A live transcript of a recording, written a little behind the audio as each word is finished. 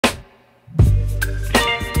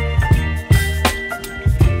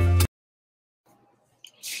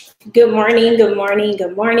Good morning, good morning,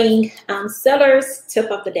 good morning. Sellers,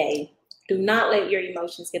 tip of the day. Do not let your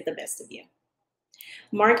emotions get the best of you.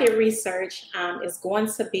 Market research is going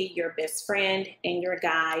to be your best friend and your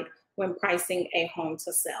guide when pricing a home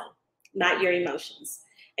to sell, not your emotions.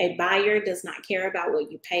 A buyer does not care about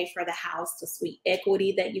what you pay for the house, the sweet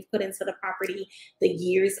equity that you've put into the property, the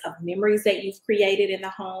years of memories that you've created in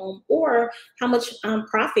the home, or how much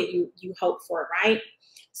profit you hope for, right?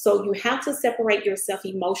 So you have to separate yourself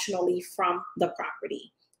emotionally from the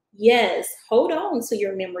property. Yes, hold on to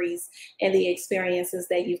your memories and the experiences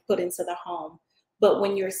that you've put into the home. But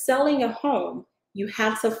when you're selling a home, you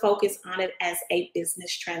have to focus on it as a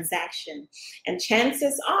business transaction. And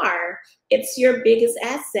chances are it's your biggest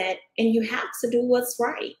asset, and you have to do what's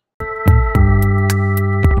right.